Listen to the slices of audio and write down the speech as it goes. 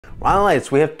Right, so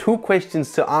we have two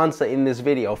questions to answer in this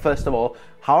video. First of all,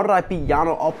 how did I beat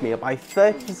Jarno Opmeer by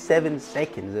 37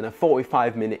 seconds in a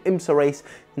 45-minute IMSA race?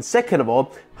 And second of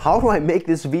all, how do I make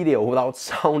this video without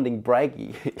sounding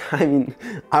braggy? I mean,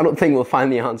 I don't think we'll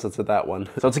find the answer to that one.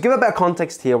 So to give a bit of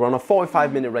context here, we're on a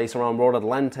 45-minute race around Road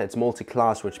Atlanta. It's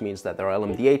multi-class, which means that there are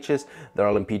LMDHs, there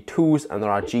are LMP2s, and there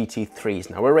are GT3s.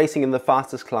 Now we're racing in the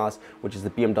fastest class, which is the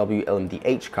BMW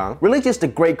LMDH car. Really just a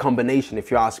great combination, if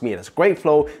you ask me. It's a great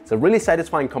flow. It's a really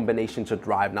satisfying combination to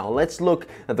drive. Now let's look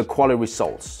at the quali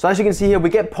results. So as you can see here, we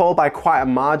get pole by quite a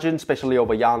margin, especially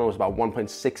over Jarno, is about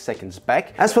 1.6 seconds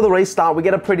back. As for the race start, we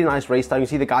get a pretty nice race start. You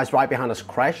can see the guys right behind us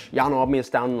crash. Jarno Opmeer is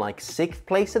down in like 6th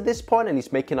place at this point, and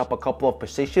he's making up a couple of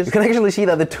positions. You can actually see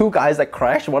that the two guys that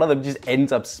crash, one of them just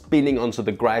ends up spinning onto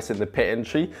the grass in the pit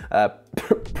entry.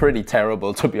 Pretty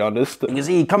terrible, to be honest. You can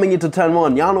see coming into turn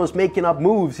 1, Jarno is making up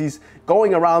moves. He's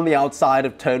going around the outside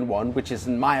of turn 1, which is,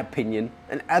 in my opinion,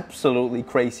 an absolutely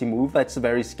crazy move. That's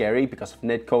very scary because of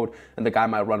netcode, and the guy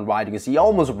might run wide. You can see he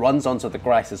almost runs onto the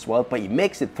grass as well, but he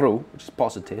makes it through, which is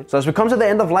positive. So as we come to the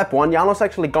end of lap 1, Jarno's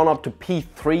actually gone up to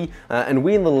P3, and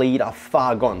we in the lead are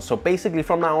far gone. So basically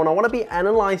from now on, I want to be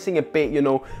analyzing a bit, you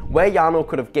know, where Jarno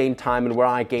could have gained time and where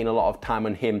I gain a lot of time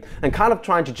on him, and kind of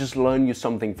trying to just learn you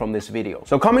something from this video.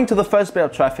 So coming to the first bit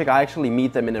of traffic, I actually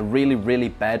meet them in a really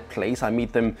bad place. I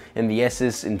meet them in the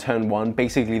S's in turn 1,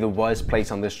 basically the worst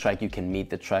place on this track you can meet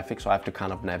the traffic, so I have to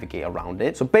kind of navigate around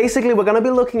it. So basically we're going to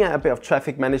be looking at a bit of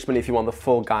traffic management. If you want the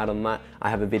full guide on that, I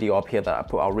have a video up here that I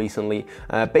put out recently.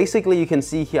 Basically you can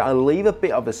see here I leave a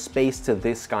bit of a space to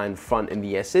this guy in front in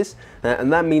the S's,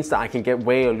 and that means that I can get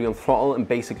way early on throttle and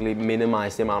basically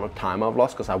minimize the amount of time I've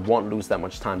lost, because I won't lose that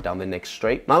much time down the next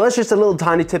straight. Now that's just a little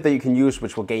tiny tip that you can use,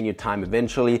 which will gain you time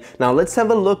eventually. Now let's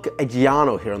have a look at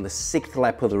Jarno here on the 6th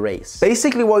lap of the race.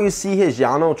 Basically what you see here is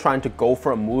Jarno trying to go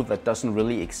for a move that doesn't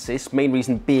really exist. Main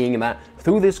reason being that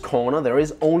through this corner there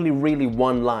is only really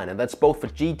one line, and that's both for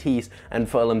GTs and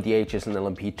for LMDHs and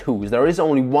LMP2s. There is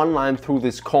only one line through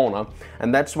this corner,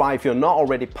 and that's why if you're not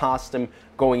already past them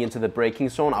going into the braking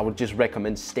zone, I would just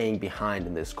recommend staying behind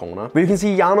in this corner. But you can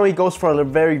see Jarno, he goes for a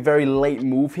very late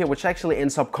move here, which actually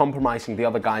ends up compromising the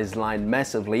other guy's line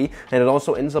massively, and it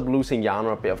also ends up losing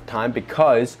Jarno a bit of time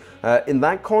because in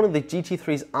that corner the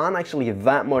GT3s aren't actually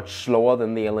that much slower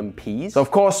than the LMPs. So of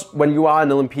course when you are an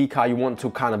LMP car, you want to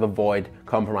kind of avoid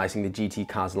compromising the GT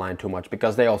car's line too much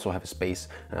because they also have a space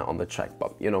on the track,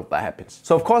 but you know, that happens.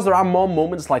 So of course there are more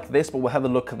moments like this, but we'll have a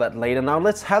look at that later. Now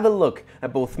let's have a look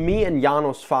at both me and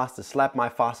Jarno's fastest lap. My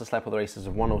fastest lap of the race is a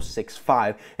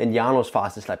 106.5 and Jarno's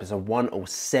fastest lap is a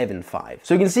 107.5.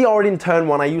 So you can see already in turn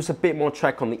 1 I use a bit more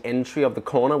track on the entry of the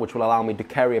corner, which will allow me to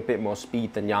carry a bit more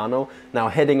speed than Jarno. Now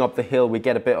heading up the hill we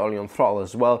get a bit early on throttle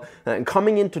as well, and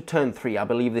coming into turn 3 I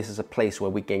believe this is a place where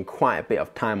we gain quite a bit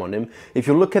of time on him. If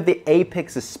you look at the apex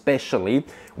especially,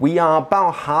 we are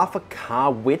about half a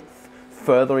car width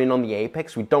further in on the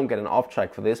apex. We don't get an off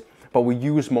track for this, but we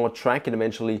use more track and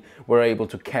eventually we're able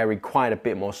to carry quite a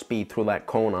bit more speed through that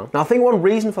corner. Now I think one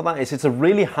reason for that is it's a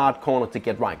really hard corner to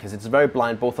get right because it's very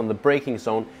blind both on the braking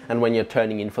zone and when you're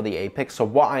turning in for the apex. So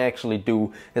what I actually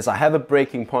do is I have a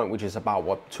braking point which is about,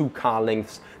 what, 2 car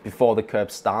lengths before the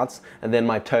curb starts, and then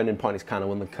my turning point is kind of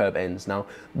when the curb ends. Now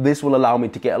this will allow me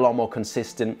to get a lot more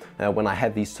consistent when I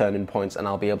have these turning points, and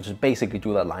I'll be able to basically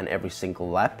do that line every single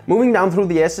lap. Moving down through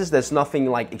the S's, there's nothing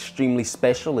like extremely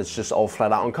special, it's just all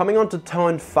flat out. And coming on to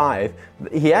turn 5,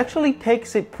 he actually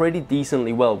takes it pretty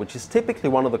decently well, which is typically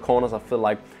one of the corners I feel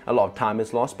like a lot of time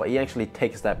is lost, but he actually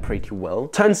takes that pretty well.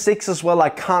 Turn 6 as well, I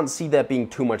can't see there being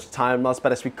too much time lost,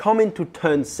 but as we come into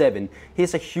turn 7,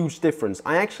 here's a huge difference.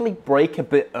 I actually brake a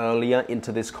bit earlier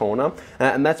into this corner,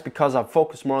 and that's because I've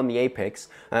focused more on the apex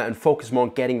and focused more on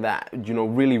getting that, you know,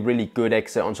 really good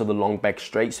exit onto the long back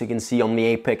straight. So you can see on the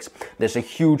apex there's a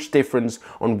huge difference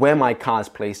on where my car is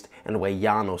placed and where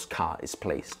Jarno's car is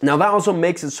placed. Now that also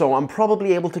makes it so I'm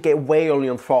probably able to get way early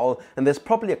on throttle, and there's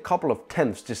probably a couple of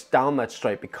tenths just down that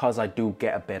straight because I do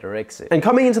get a better exit. And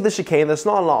coming into the chicane, there's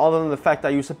not a lot other than the fact I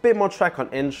use a bit more track on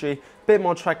entry, a bit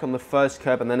more track on the first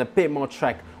curb, and then a bit more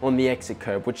track on the exit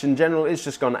curb, which in general is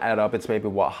just going to add up. It's maybe,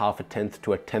 what, half a tenth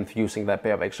to a tenth using that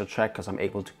bit of extra track because I'm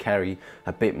able to carry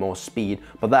a bit more speed,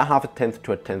 but that half a tenth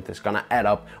to a tenth is going to add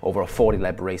up over a 40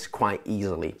 lap race quite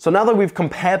easily. So now that we've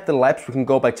compared the laps, we can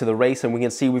go back to the race and we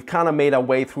can see we've kind of made our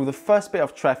way through the first bit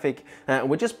of traffic, and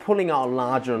we're just pulling out a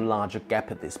larger and larger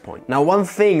gap at this point. Now one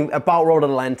thing about Road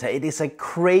Atlanta, it is a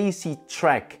crazy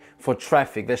track for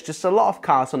traffic. There's just a lot of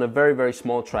cars on a very, very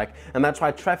small track, and that's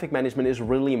why traffic management is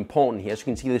really important here. As you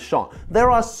can see this shot, there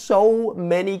are so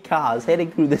many cars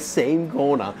heading through the same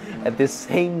corner at the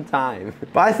same time.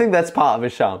 But I think that's part of the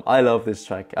charm. I love this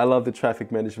track. I love the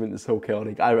traffic management. It's so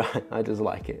chaotic. I just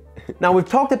like it. Now, we've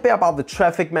talked a bit about the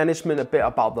traffic management, a bit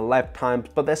about the lap times,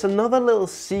 but there's another little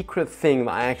secret thing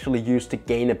that I actually use to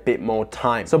gain a bit more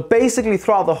time. So basically,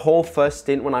 throughout the whole first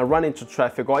stint, when I run into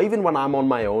traffic, or even when I'm on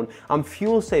my own, I'm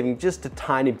fuel saving just a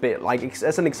tiny bit. Like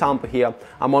as an example here,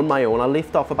 I'm on my own. I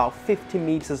lift off about 50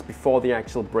 meters before the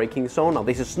actual braking zone. Now,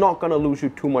 this is not going to lose you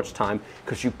too much time,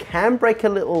 because you can brake a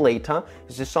little later.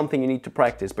 It's just something you need to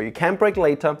practice, but you can brake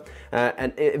later,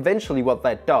 and eventually what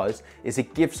that does is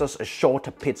it gives us a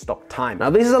shorter pit stop time. Now,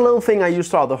 this is a little thing I use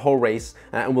throughout the whole race,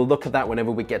 and we'll look at that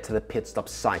whenever we get to the pit stop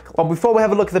cycle. But before we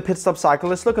have a look at the pit stop cycle,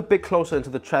 let's look a bit closer into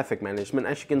the traffic management.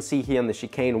 As you can see here in the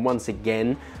chicane, once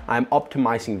again, I'm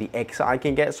optimizing the exit I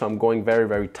can get, so I'm going very,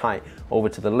 very tight over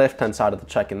to the left-hand side of the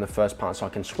track in the first part, so I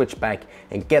can switch back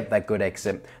and get that good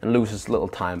exit and lose as little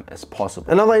time as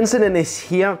possible. Another incident is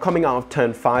here coming out of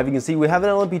turn 5. You can see we have an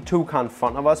LMP2 car in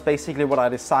front of us. Basically, what I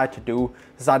decide to do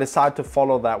is I decide to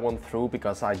follow that one through,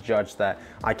 because I judge that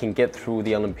I can get through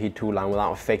the LMP2 line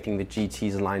without affecting the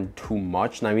GT's line too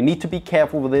much. Now, we need to be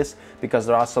careful with this, because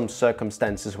there are some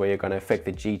circumstances where you're going to affect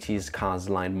the GT's car's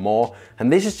line more,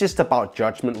 and this is just about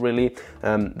judgment, really.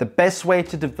 The best way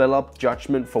to develop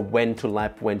judgment for when to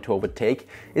lap, when to overtake,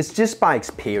 is just by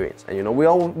experience. And you know, we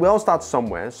all start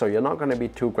somewhere, so you're not going to be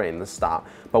too great in the start,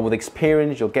 but with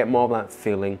experience, you'll get more of that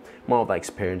feeling, more of that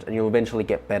experience, and you'll eventually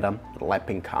get better at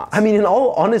lapping cars. I mean, in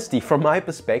all honesty, from my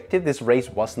perspective, this race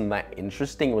wasn't that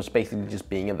interesting. It was basically just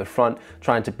being at the front,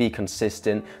 trying to be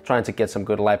consistent, trying to get some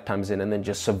good lap times in, and then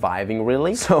just surviving,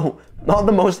 really. So, not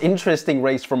the most interesting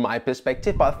race from my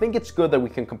perspective, but I think it's good that we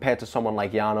can compare to someone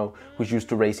like Jarno, who's used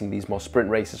to racing these more sprint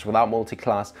races without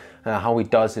multi-class, how he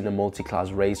does in a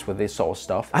multi-class race with this sort of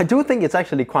stuff. I do think it's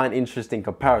actually quite an interesting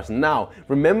comparison. Now,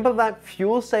 remember that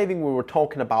fuel saving we were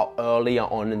talking about earlier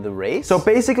on in the race? So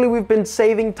basically, we've been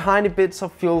saving tiny bits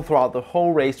of fuel throughout the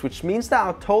whole race, which means that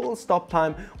our total stop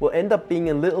time will end up being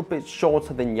a little bit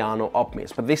shorter than Jarno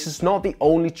Opmeer's. But this is not the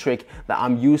only trick that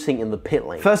I'm using in the pit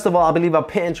lane. First of all, I believe our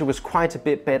pit entry was quite a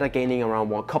bit better, gaining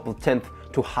around a couple of tenths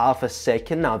to half a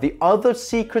second. Now, the other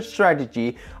secret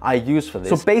strategy I use for this,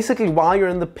 so basically while you're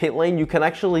in the pit lane, you can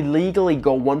actually legally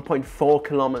go 1.4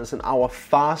 kilometers an hour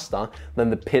faster than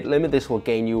the pit limit. This will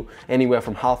gain you anywhere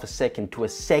from half a second to a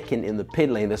second in the pit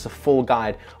lane. There's a full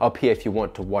guide up here if you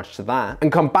want to watch that. And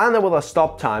combine that with our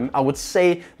stop time, I would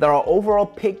say that our overall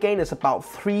pit gain is about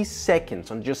 3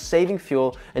 seconds on just saving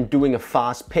fuel and doing a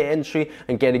fast pit entry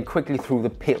and getting quickly through the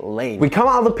pit lane. We come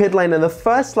out of the pit lane, and the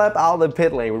first lap out of the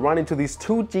pit lane, we run into these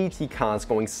two GT cars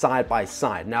going side by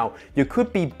side. Now, you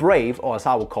could be brave, or as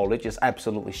I would call it, just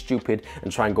absolutely stupid,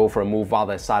 and try and go for a move while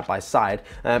they're side by side.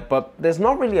 But there's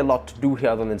not really a lot to do here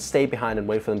other than stay behind and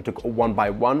wait for them to go one by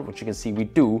one, which you can see we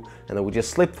do, and then we just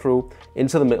slip through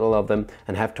into the middle of them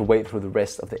and have to wait through the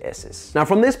rest of the S's. Now,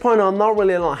 from this point on, not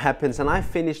really a lot happens, and I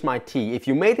finished my tea. If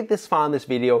you made it this far in this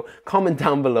video, comment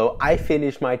down below, I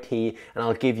finished my tea, and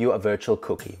I'll give you a virtual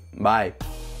cookie. Bye.